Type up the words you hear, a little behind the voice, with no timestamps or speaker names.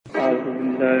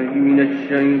بالله من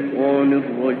الشيطان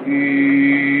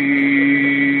الرجيم.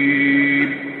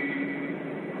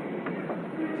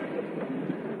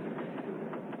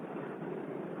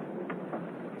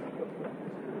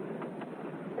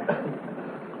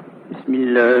 بسم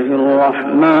الله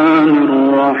الرحمن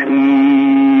الرحيم.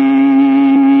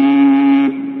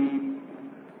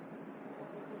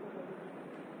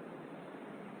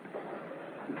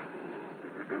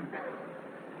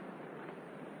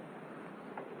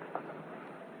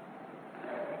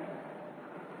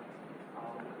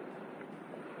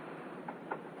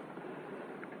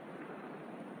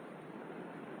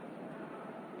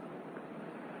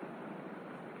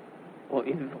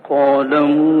 وإذ قال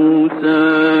موسى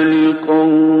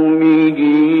لقومه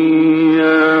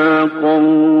يا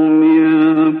قوم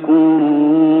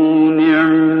اذكروا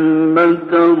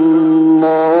نعمة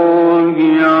الله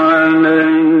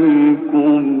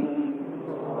عليكم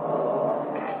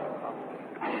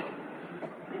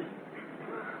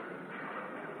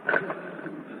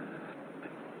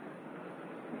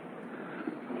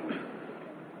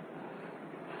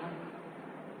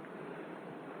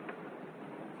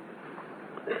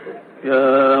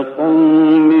يا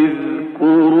قوم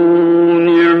اذكروا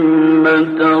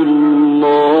نعمة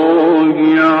الله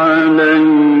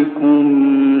عليكم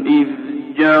إذ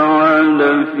جعل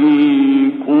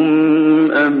فيكم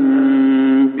أنبياء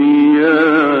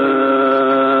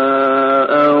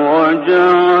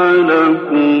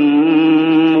وجعلكم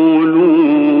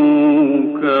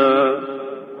ملوكا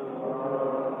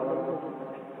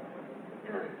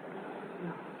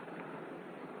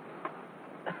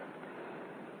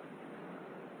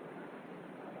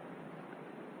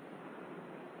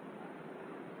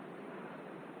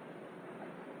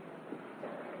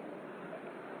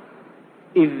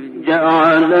إذ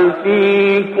جعل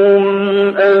فيكم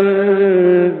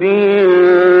أنبياء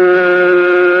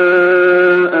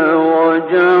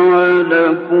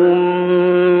وجعلكم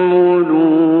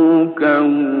ملوكا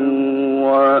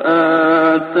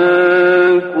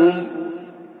وآتاكم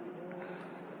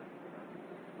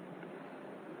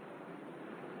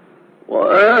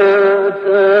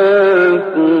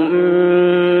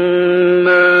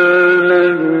ما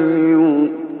لم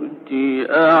يؤت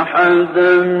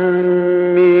أحدا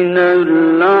من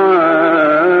العالمين.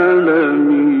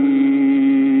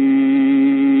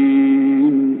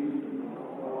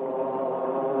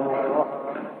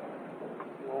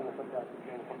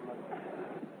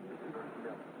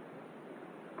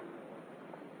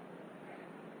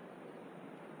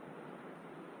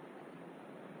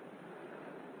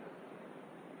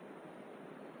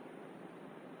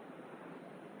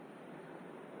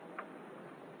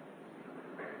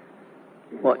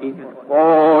 وإذ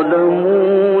قال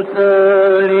موسى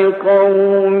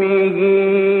لقومه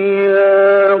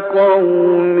يا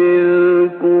قوم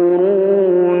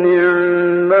اذكروا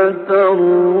نعمة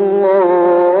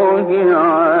الله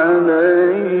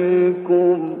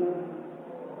عليكم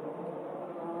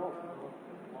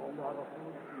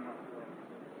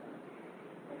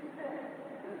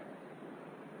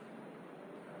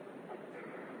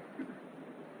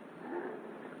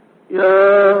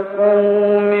يا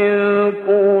قوم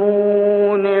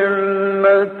اذكروا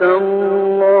نعمة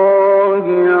الله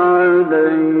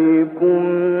عليكم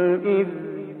إذ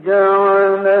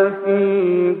جعل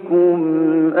فيكم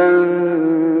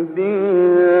أنبياء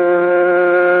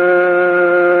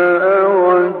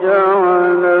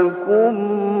وجعلكم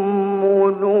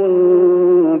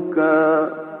ملوكا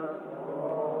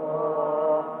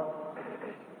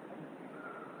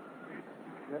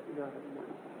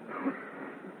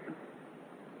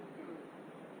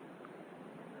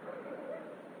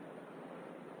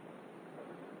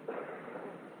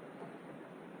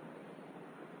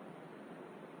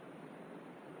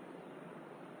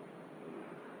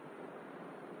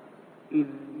إذ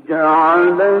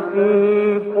جعل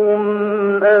فيكم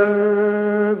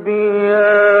أنبياء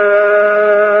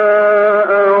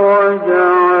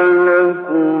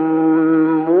وجعلكم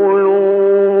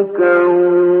ملوكا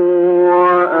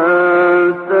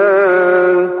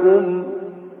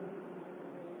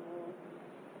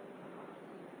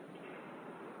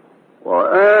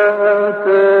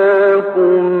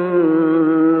وآتاكم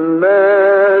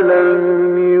ما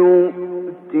لم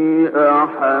يؤت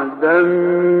أحدا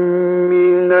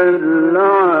من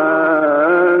العالمين.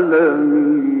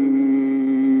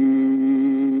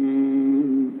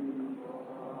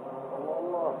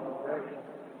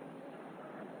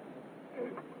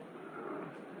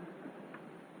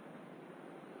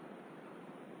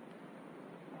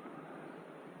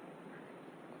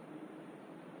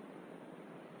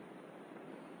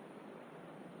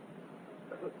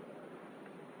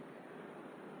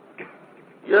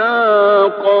 يا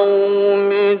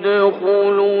قوم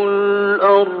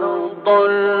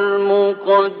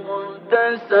المقدسة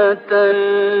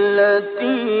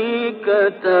التي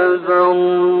كتب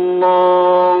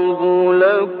الله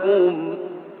لكم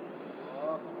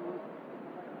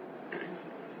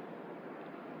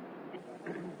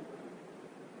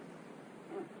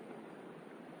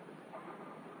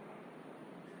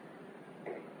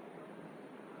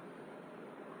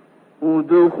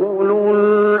ادخلوا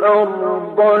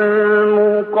الأرض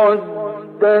المقدسة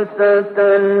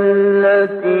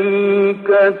التي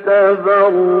كتب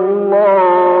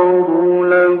الله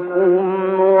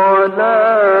لكم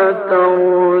ولا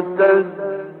ترتدوا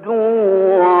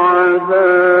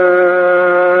على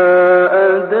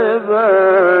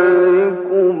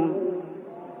أدباركم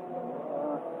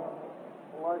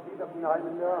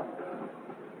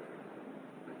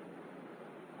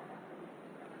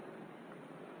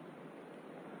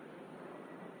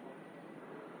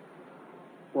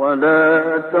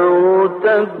ولا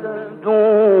ترتدوا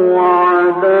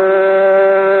على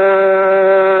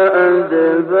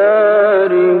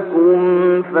أدباركم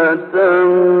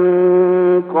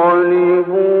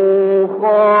فتنقلبوا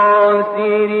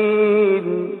خاسرين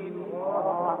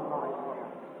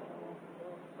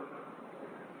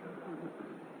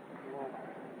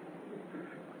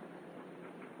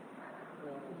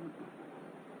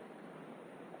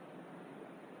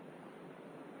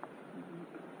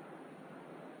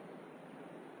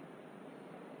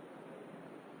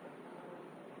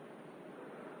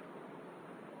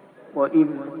وإذ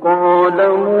قال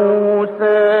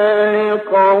موسى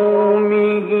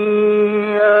لقومه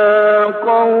يا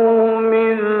قوم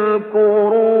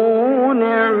اذكروا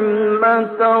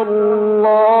نعمة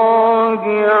الله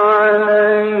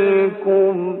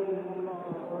عليكم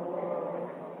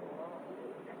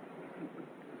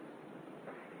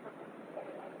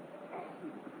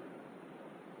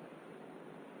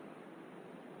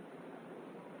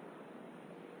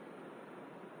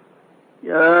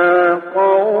يا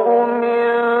قوم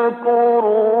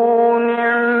اذكروا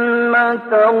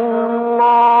نعمة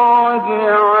الله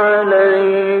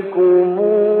عليكم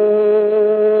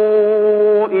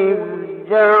إذ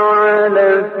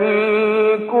جعل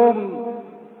فيكم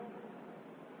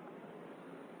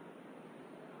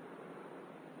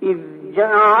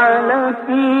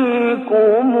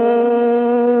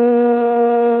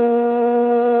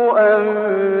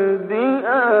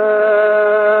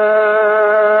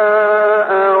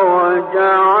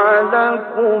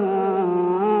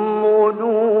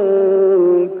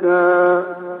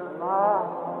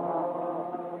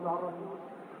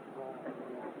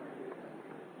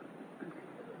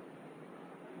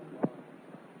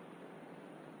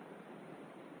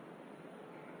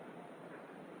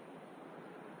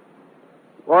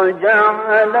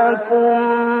وجعلكم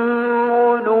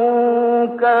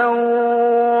ملوكا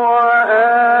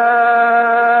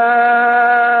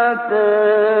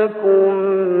وآتاكم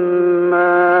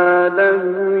ما لم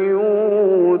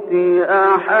يؤت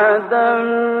أحدا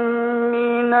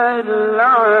من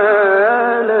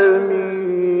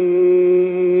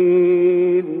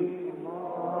العالمين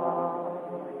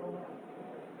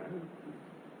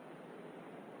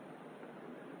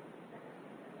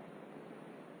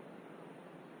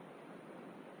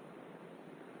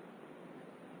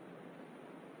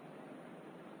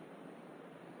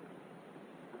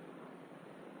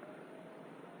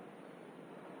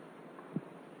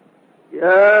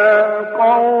يا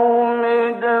قوم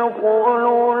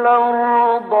ادخلوا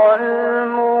الأرض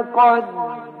المقدسة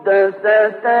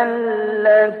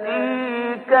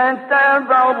التي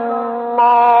كتب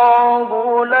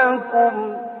الله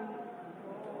لكم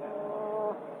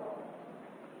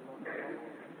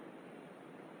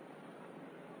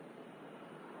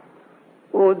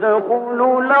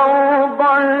ادخلوا الأرض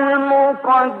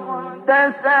المقدسة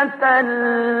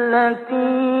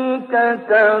التي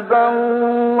كتب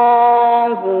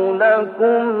الله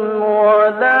لكم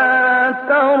ولا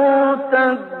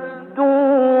ترتدوا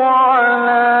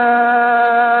على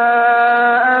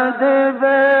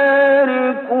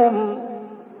أدباركم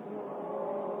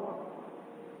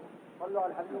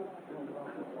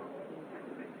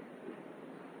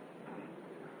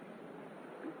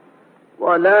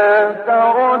ولا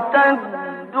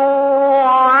ترتدوا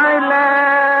على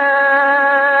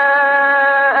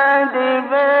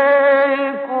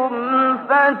أدباركم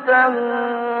فتنقلبوا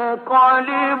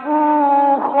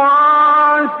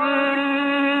خاسرين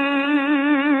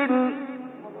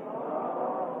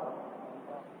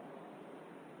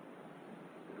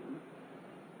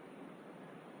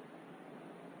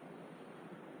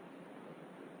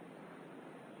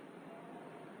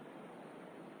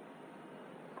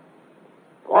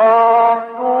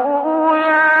قالوا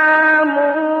يا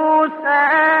موسى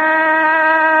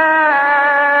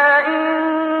إن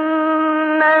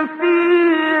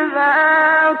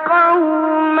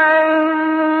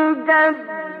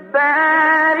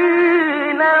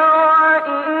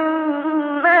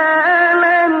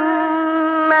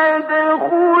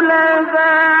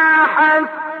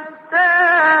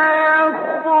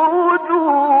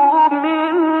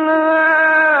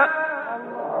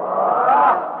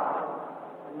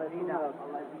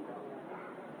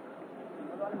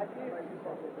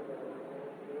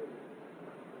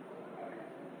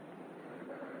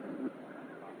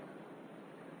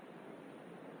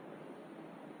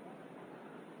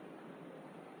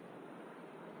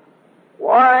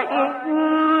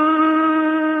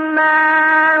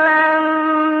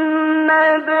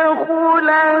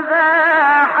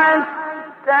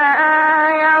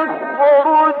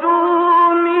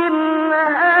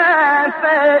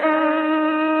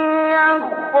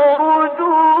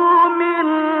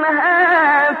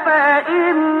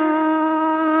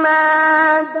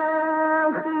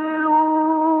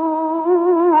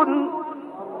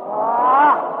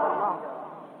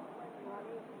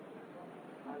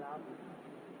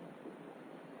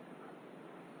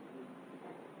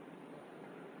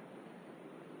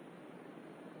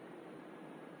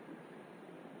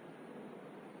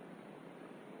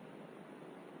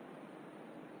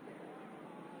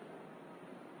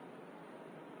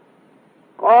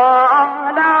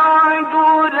قال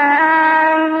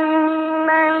رجلان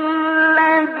من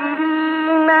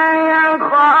الذين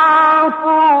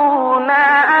يخافون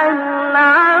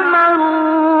أنعم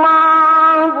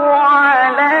الله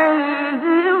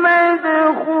عليهم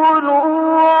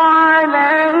ادخلوا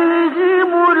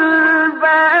عليهم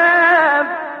الباب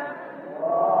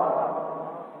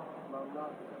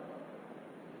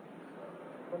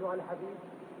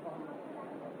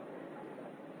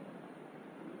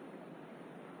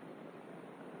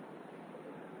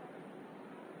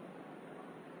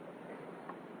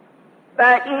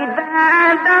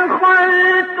فإذا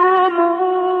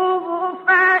دخلتموه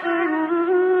فإنكم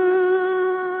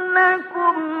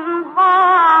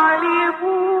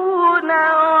غالبون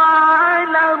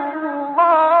وعلى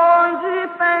الله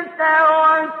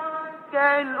فتوكلوا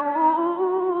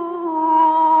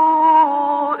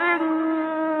إن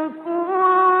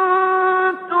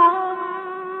كنتم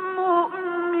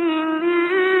مؤمنين.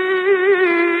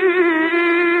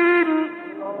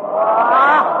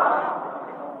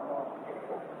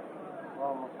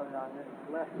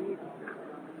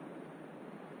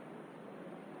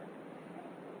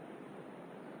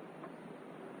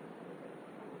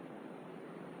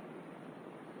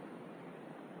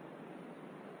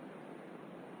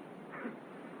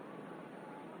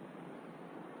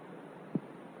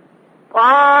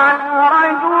 قال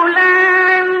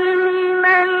رجلان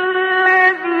من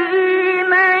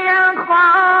الذين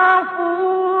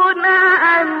يخافون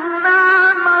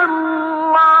أنعم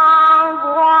الله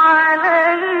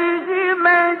عليهم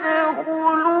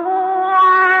ادخلوا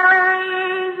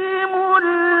عليهم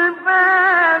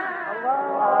الباب.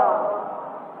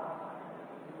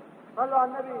 صلوا على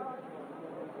النبي.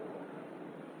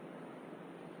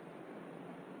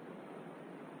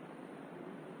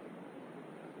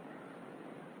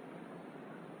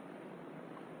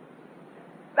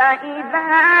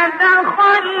 فإذا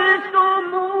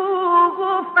دخلتموه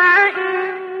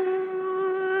فإنكم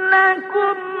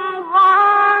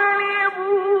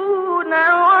غالبون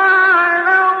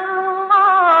وعلى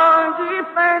الله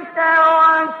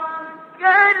فتوكلوا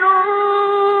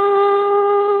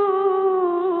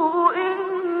إن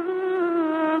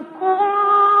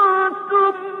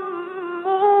كنتم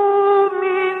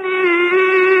مؤمنين.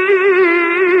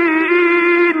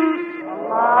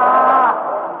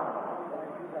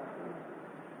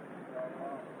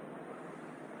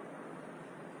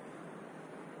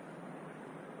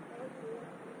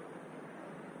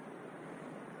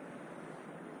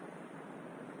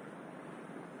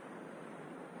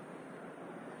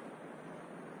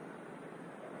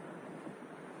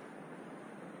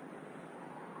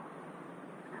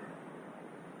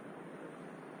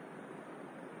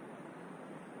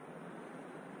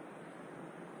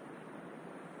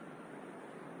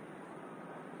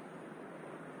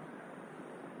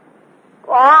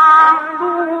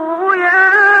 قالوا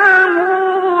يا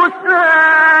موسى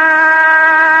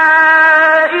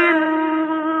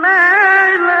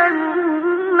إنا لن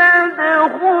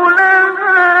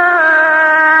ندخلها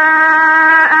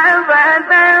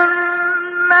أبدا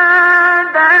ما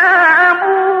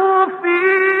داموا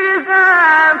فيها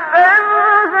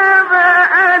فاذهب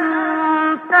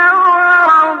أنت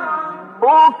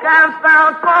وربك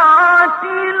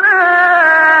فقاتلا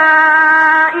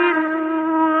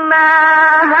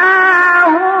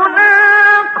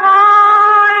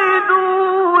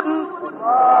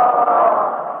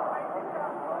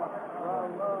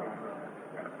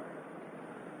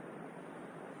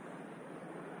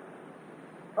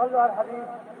صلوا على الحبيب.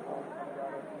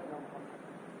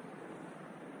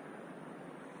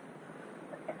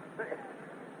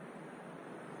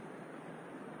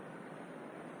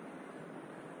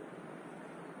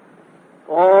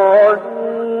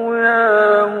 قالوا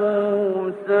يا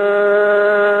موسى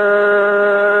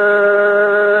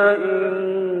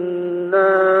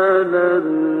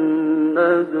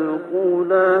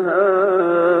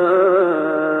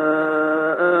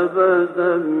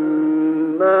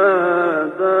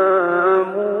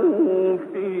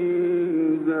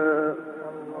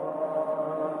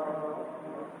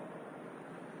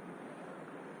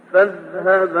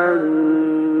فاذهب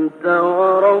أنت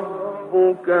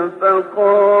وربك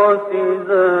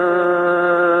فقاتلا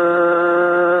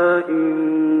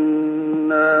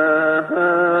إنا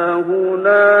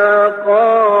هاهنا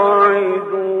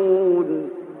قاعدون.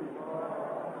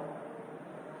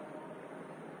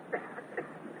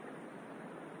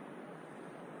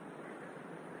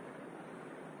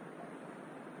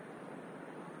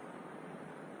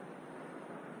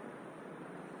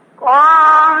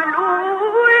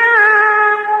 قالوا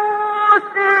يا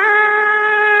موسى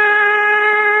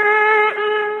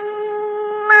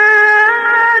إنا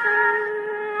لن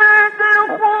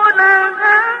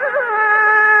ندخلها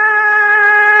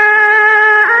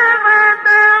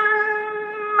أبدا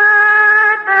ما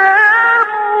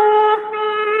داموا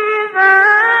فيها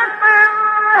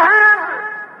فاذهب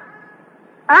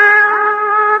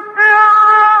أنت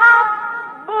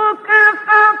وربك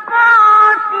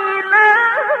فقاتلا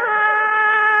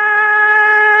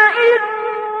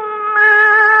إنا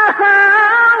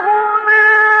هاهنا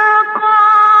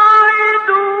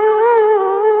قاعدون.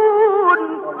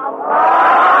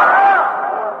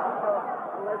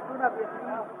 الله يسلمك يا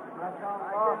سيدي. ما شاء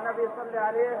الله. النبي صلى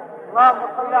عليه. اللهم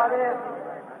صل عليه.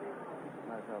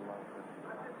 ما شاء الله.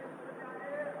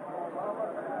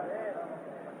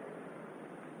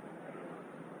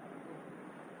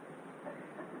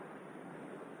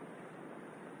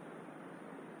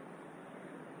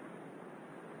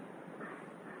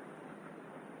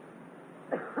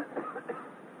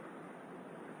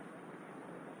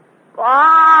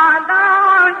 قال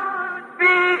رب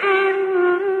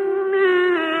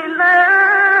إني لا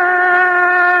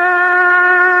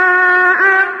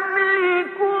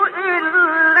أملك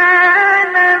إلا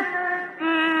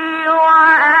نفسي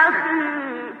وأخي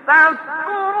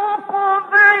فافرق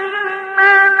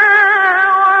بيننا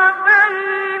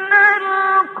وبين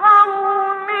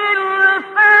القوم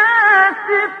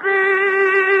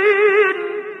الفاسقين.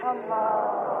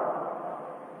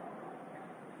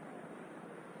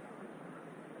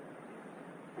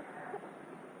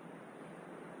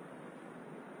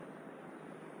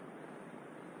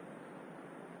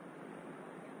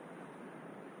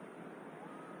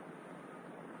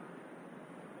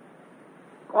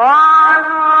 قال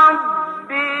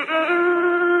رب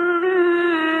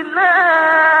إني لا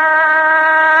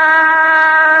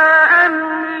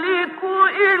أملك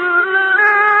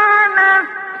إلا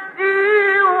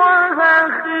نفسي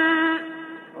وأخي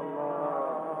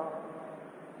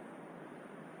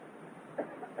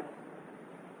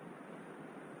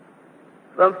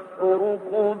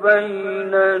فافرق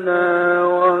بيننا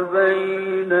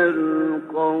وبين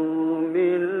القوم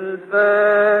الفاسقين.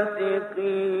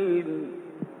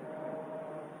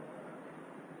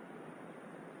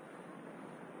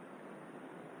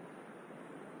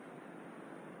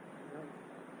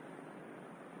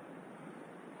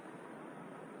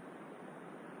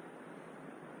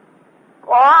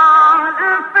 قال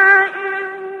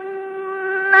فإنها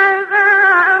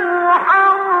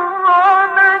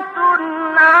محرمة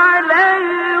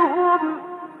عليهم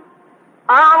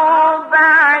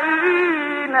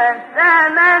 40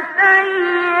 سنة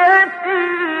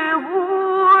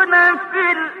يتيهون في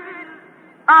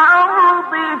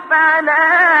الأرض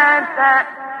فلا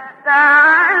تأس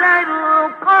على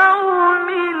القوم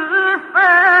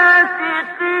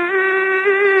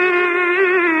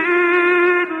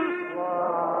الفاسقين.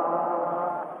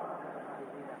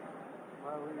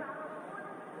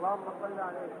 اللهم صل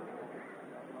عليه.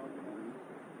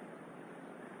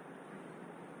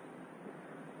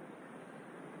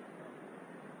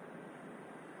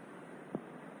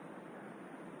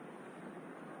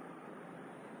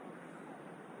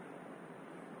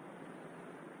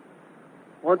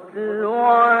 واتل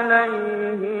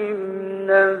عليهم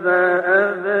نبأ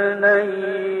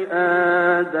ابني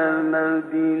آدم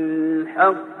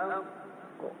بالحق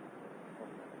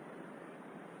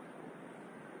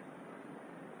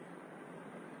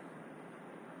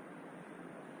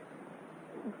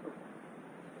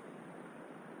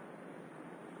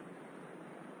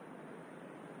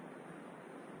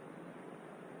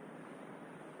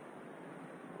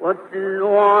واتل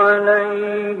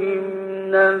عليهم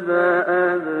نبأ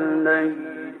ابني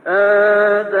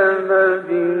آدم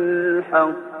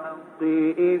بالحق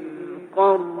إذ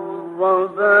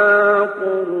قربا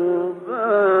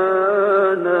قربانا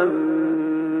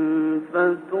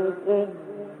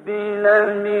فتقبل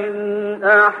من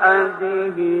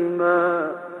أحدهما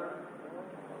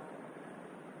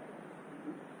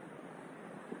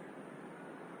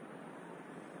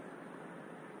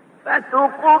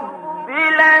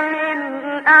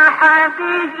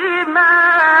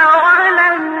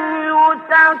ولم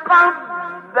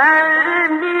يتقبل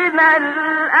من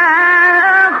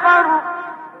الآخر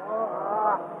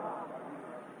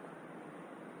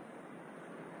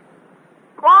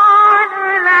قال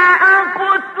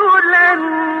لأقتلنك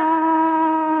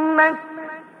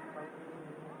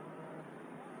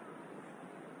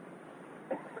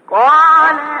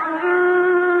قال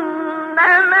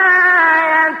إنما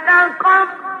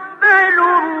يتقبل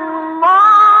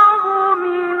الله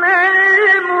من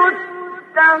المتقين.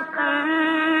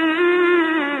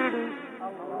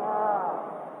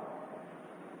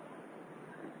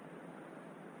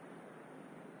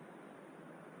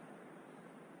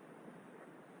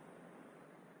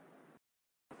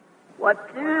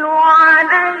 واتل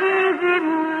عليهم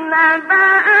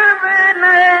نبأ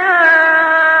ابني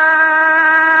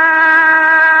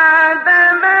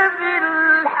آدم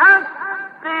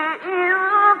بالحق إذ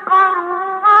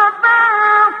قربا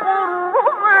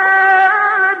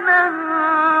قربانا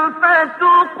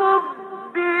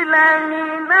فتقبل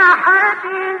من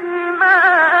أحدهما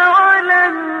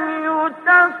ولم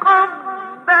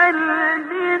يتقبل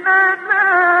من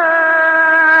الآخر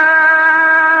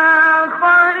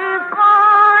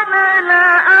قال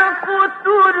لأقتلنك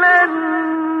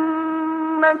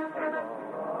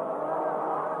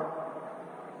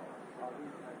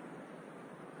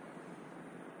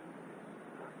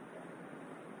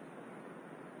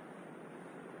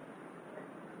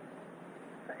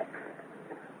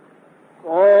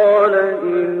قال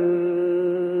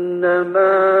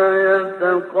إنما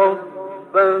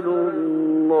يتقبل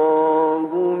الله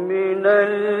من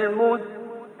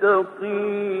المتقين.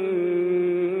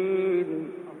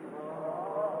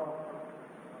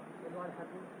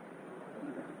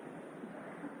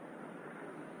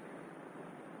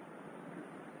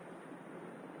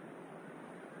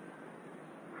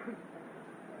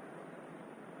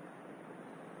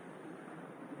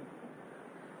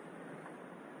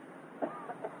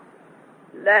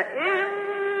 لئن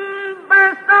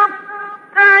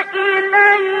بسطت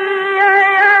إلي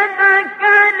يدك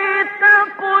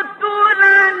لتقتلني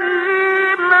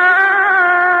ما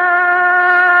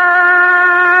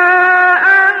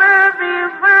أنا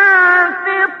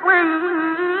بباسط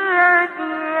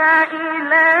يدي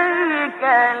إليك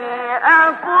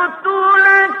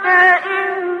لأقتلك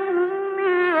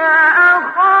إني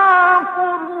أخاف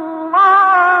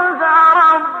الله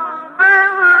رب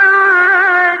العالمين.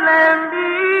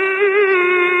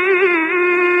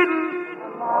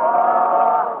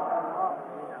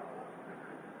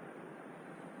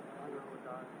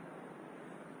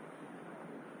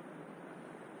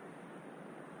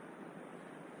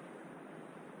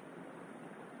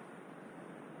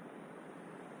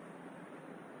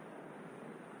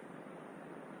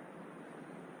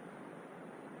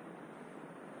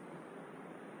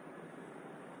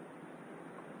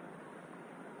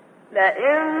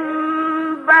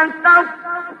 لئن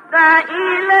بسطت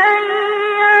إلي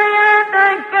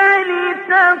يدك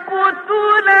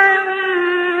لتقتلني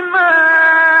ما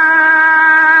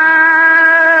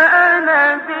أنا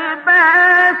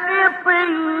بباسط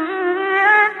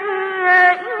يدي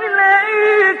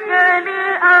إليك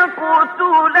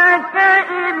لأقتلك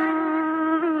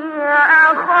إني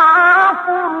أخاف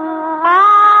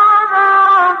الله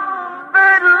رب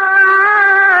العالمين.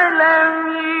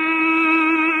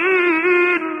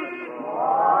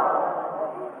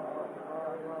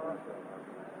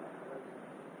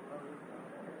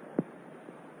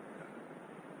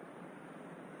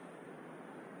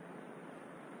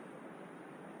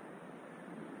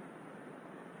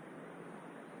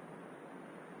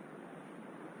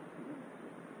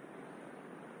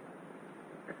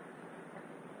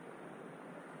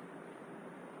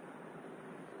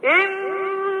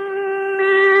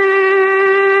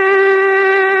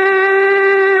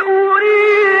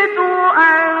 أريد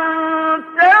أن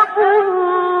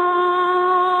تبوء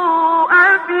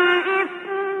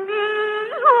بإثمي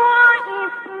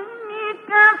وإثمك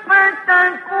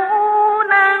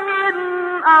فتكون من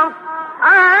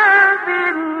أصحاب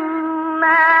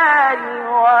النار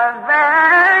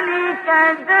وذلك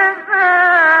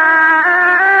جزاء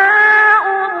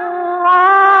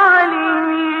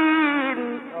الظالمين.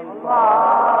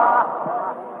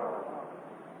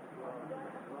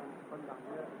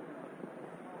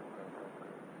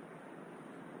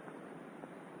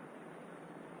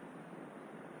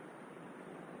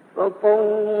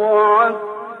 فطوعت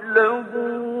له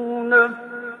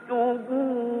نفسه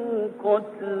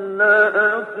قتل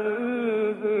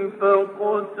أخيه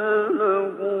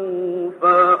فقتله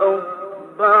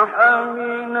فأصبح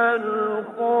من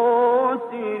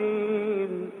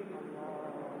الخاسرين.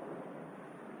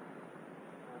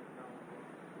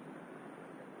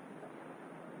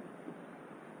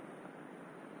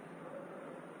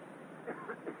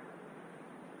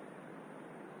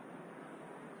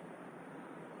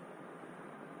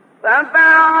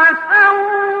 فبعث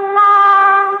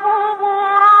الله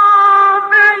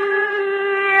غرابا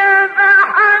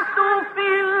يبحث في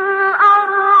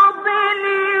الأرض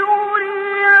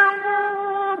ليريه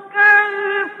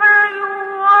كيف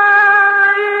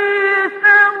يواري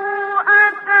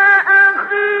سوءة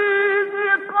أخيه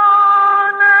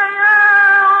قال يا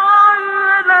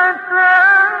ويلتى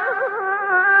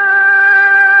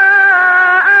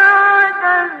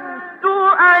أعجزت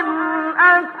أن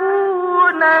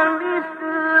أكون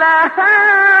مثل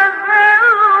هذا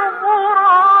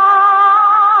الغراب.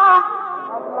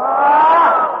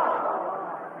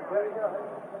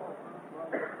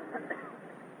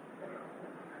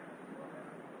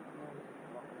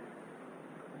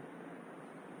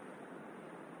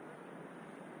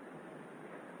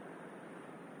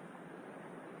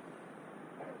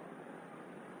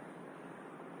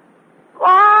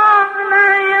 قال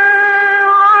يا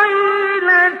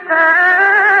ويلتى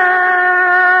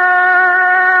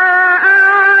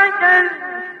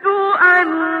أعجزت أن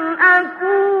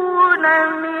أكون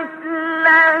مثل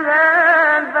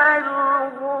هذا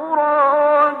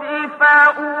الغراب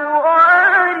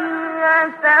فأواري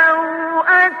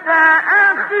سوءة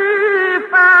أخي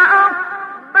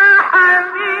فأصبح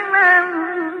من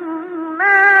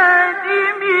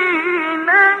النادمين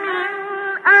من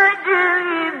أجل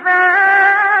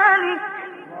ذلك.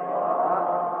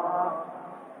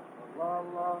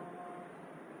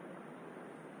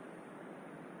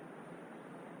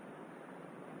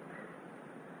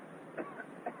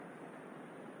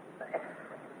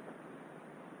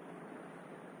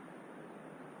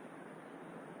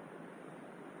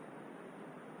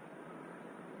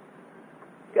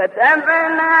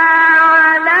 كتبنا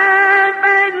على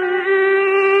بني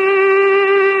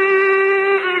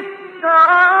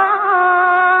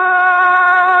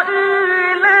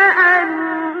إسرائيل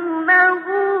أنه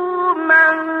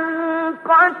من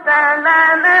قتل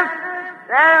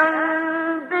نفسا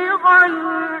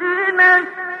بغير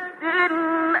نفس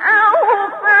أو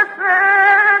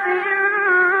فساد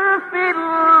في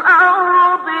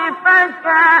الأرض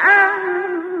فكأنما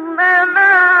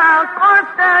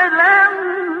قتل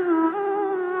الناس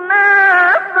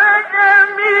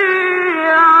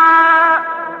جميعا.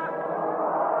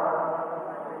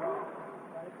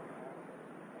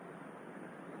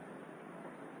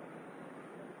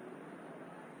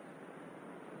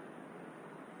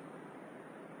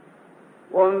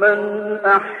 ومن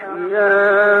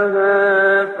أحياها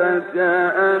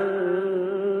فكأنما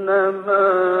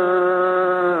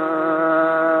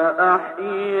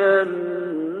أحيا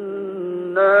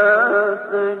الناس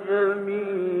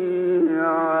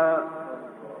جميعا.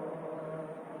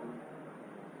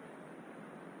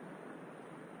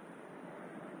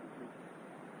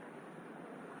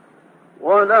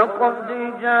 ولقد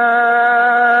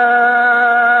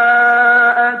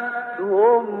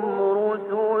جاءتهم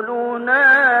رسلنا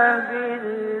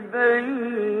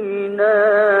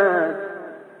بالبينات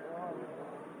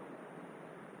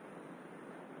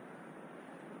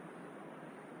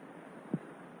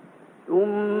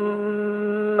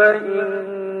ثم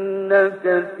إن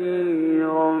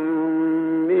كثيرا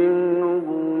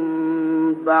منهم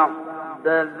بعد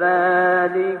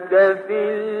ذلك في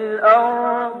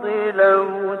الأرض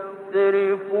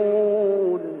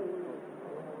لمسرفون.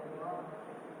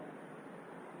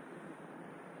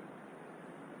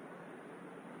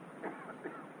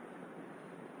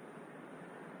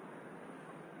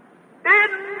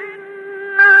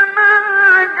 إنما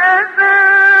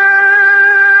جزاء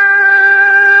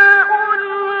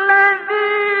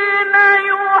الذين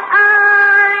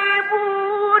يحاربون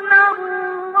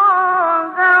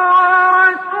الله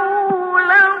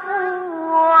ورسوله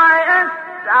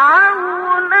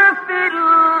ويسعون في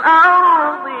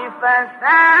الأرض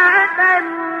فسادا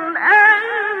أن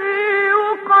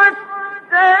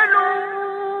يقتلوا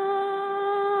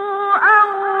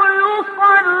أو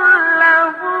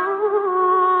يصلبوا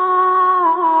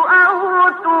أو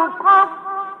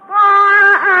تقطع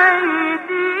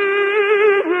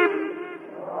أيديهم.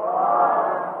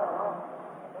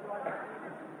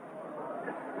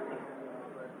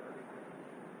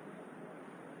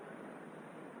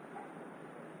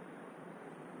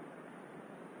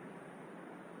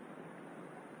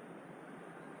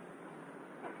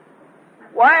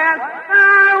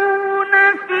 ويسعون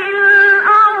في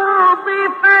الأرض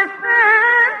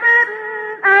فسادا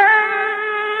أن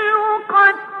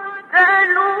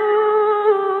يقتلوا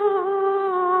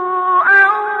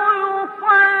أو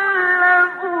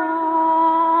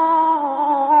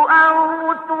يصلبوا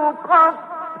أو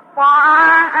تقطع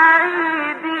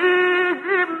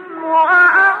أيديهم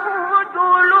وأرجلهم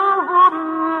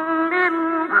من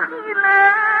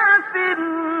خلاف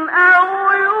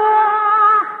أو ينفوا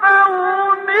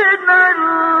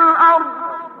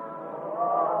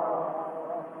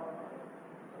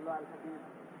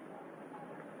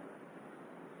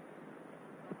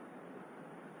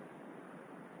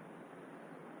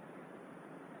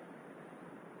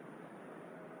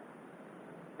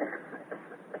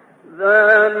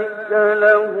ذلك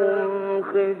لهم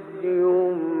خزي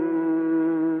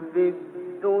في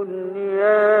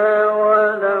الدنيا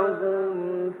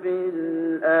ولهم في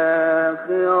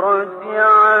الآخرة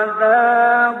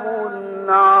عذاب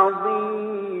عظيم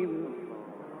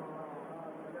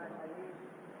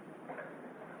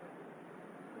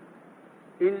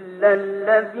إلا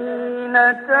الذين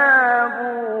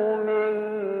تابوا من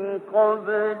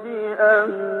قبل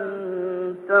أن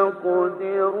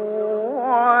تقدروا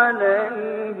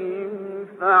عليهم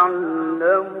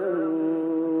فاعلموا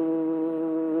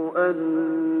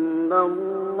أن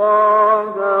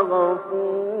الله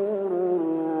غفور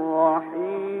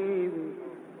رحيم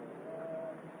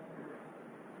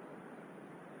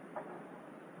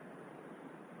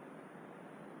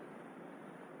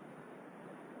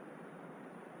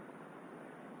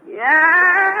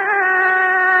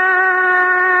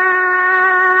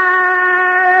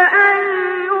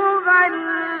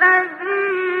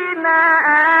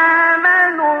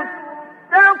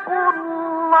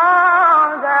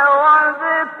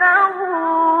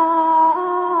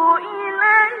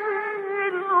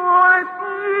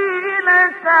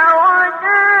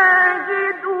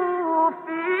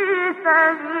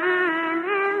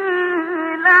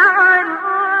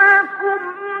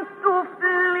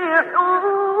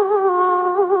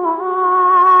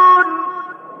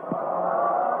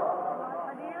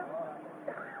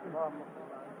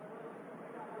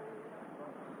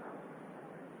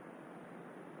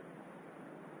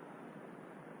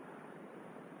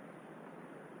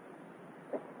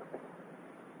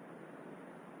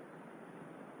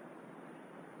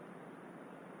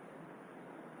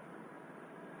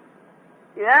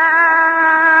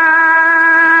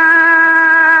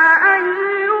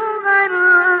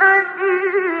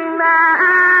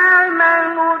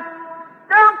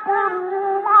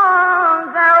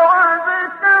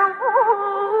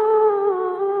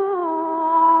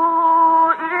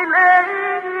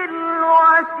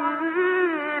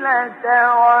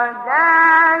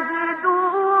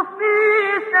وجاهدوا في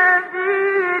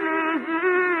سبيله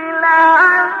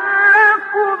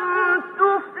لعلكم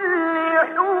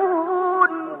تفلحون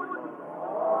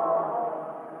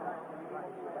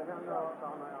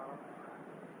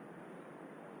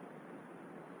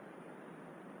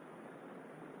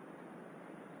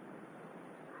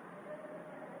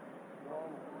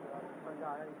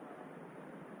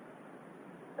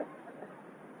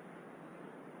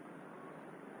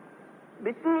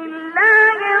بسم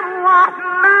الله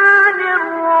الرحمن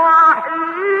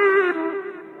الرحيم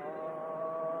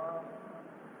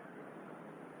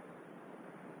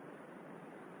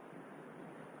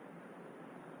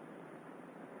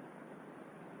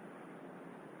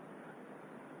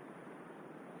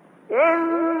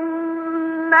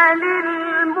إن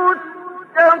للمتقين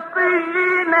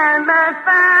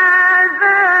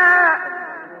مفازا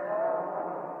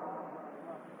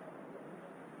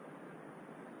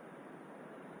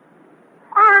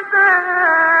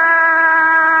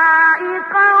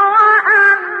حدائق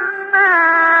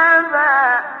وأعنابا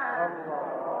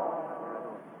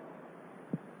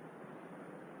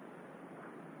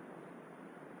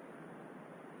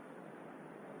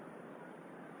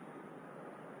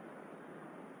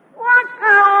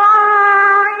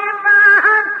وكواعب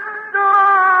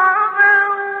أترابا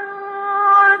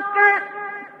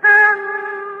وكأسا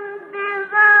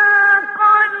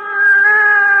دهاقا لا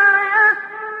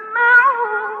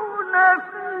يسمعون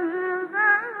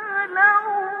فيها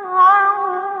لغوا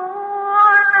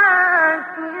ولا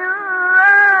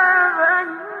كذابا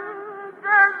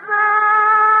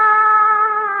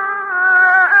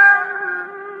جزاء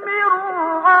من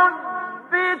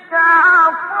ربك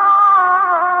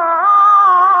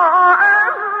عطاء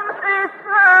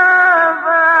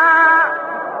حسابا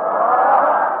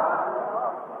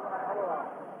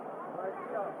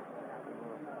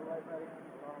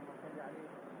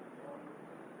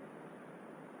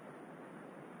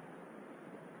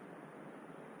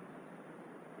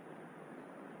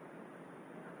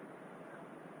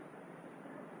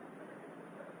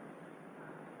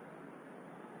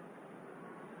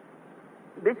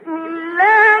بسم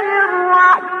الله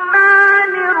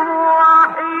الرحمن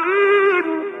الرحيم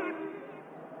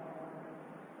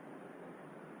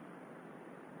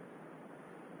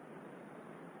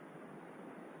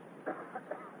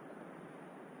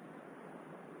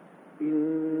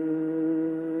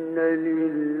إن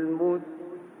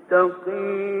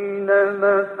للمتقين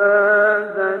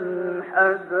مفازا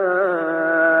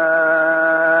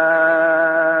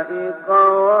حدائق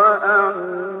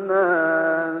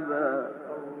وأعنابا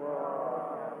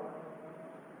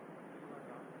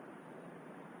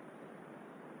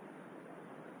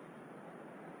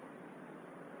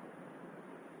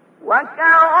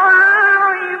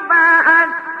وكواعب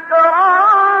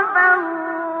أترابا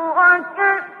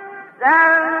وكأسا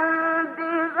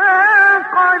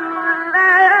دهاقا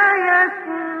لا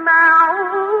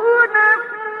يسمعون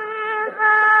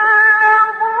فيها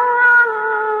لغوا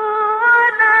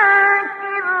ولا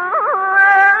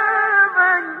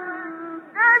كذابا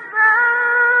جزاء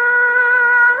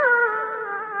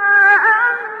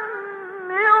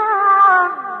من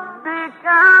ربك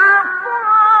عطاء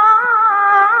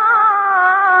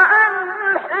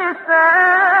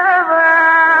حسابا.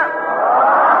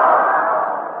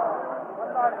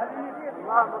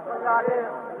 اللهم صل عليه.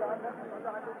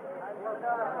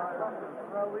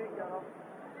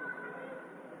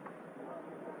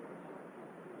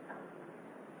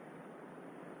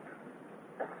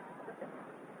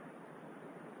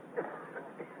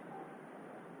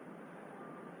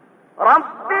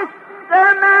 رب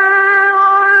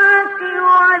السماوات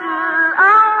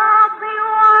والأرض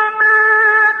وما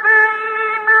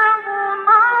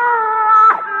بينهما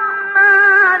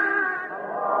الرحمن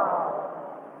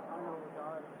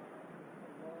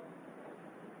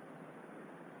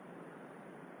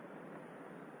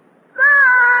لا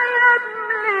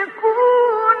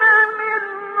يملكون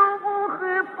منه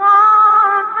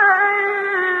خطابا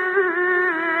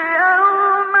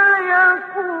يوم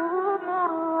يقوم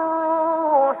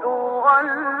الروح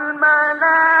والملائكة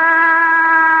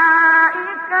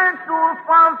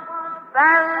صفا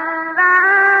لا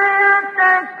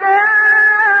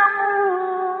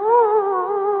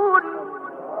يتكلمون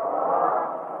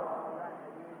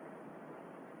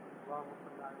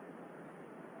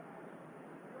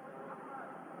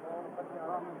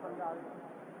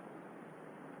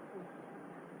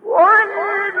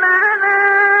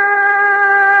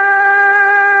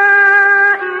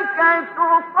والملائكة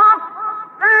صفا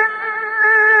لا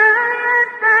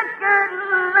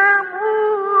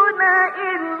يتكلمون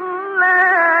إلا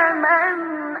من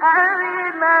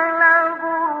أذن له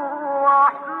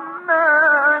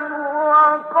الرحمن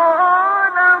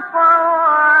وقال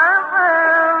صوابا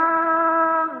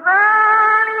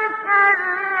ذلك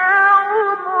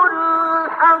اليوم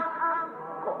الحق.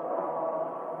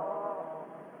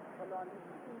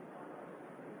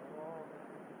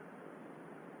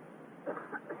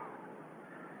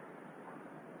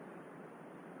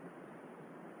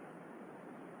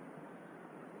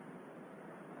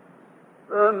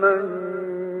 فمن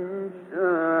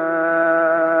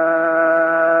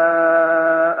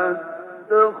شاء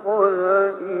اتخذ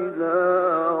إلى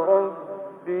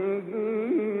ربه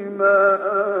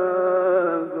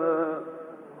مآبا.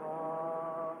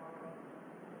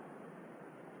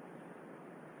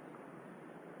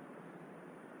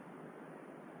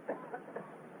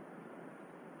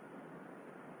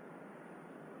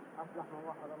 أصلح من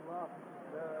وحد الله.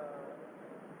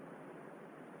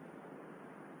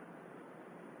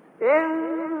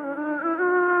 إنا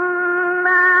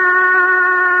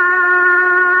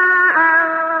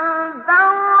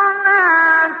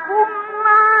أنذرناكم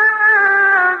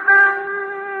عذابا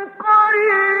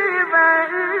قريبا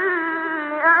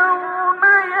يوم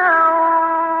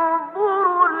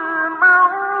ينظر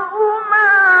المرء ما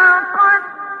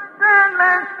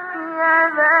قدمت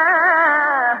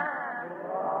يداه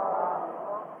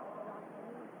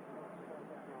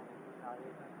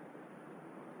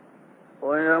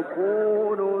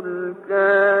ويقول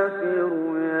الكافر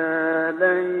يا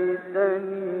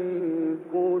ليتني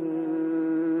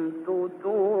كنت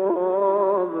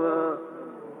ترابا.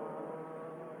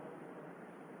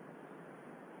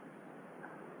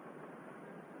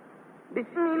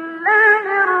 بسم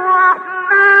الله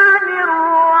الرحمن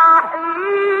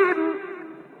الرحيم.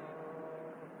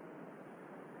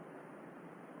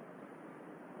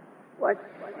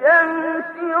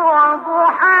 والشمس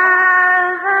وضحاها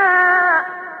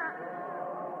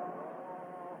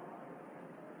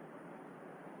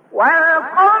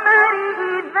والقمر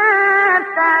إذا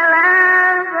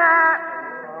تلاها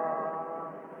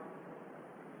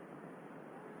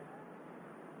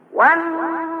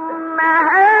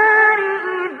والنهار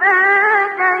إذا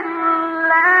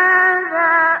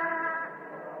جلاها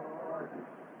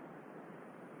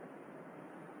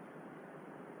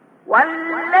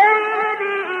والليل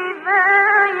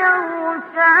إذا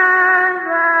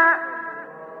يغشاها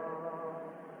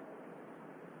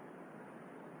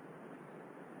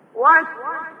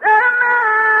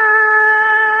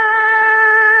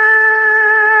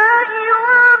والسماء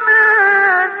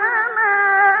وما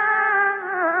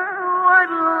بناها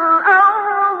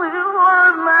والأرض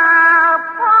وما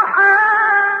طحاها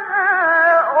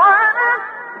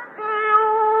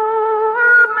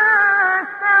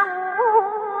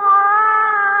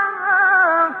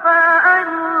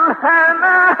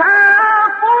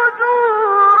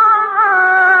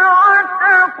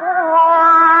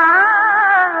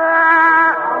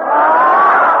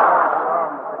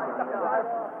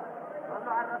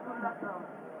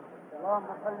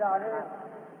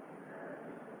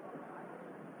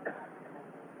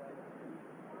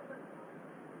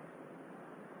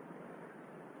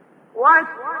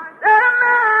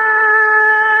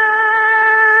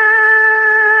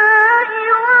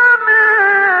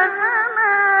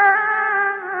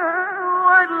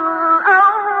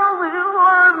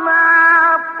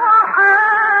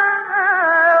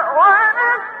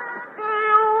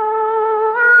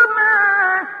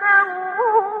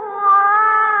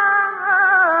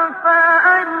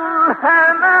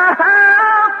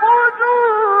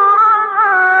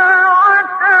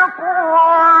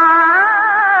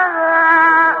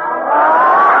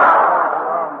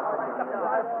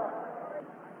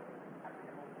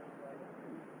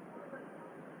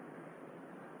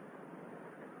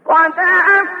قد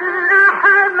أفلح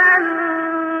من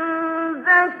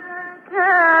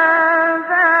زكاها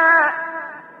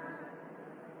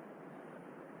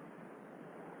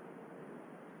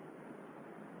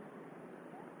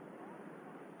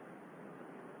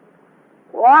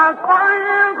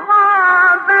وقد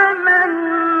خاب من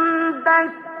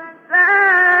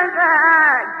دساها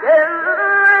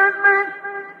كذبت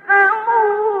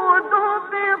ثمود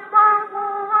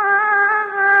بطغواها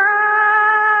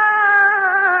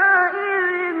إذ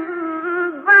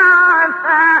انبعث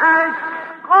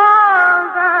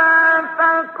أشقاها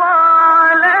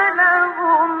فقال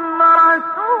لهم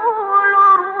رسول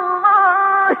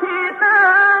الله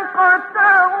ناقة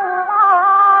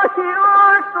الله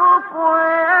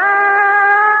وسقياها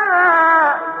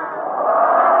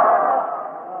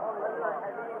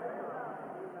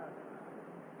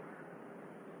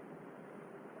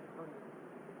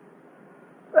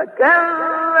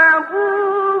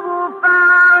فكذبوا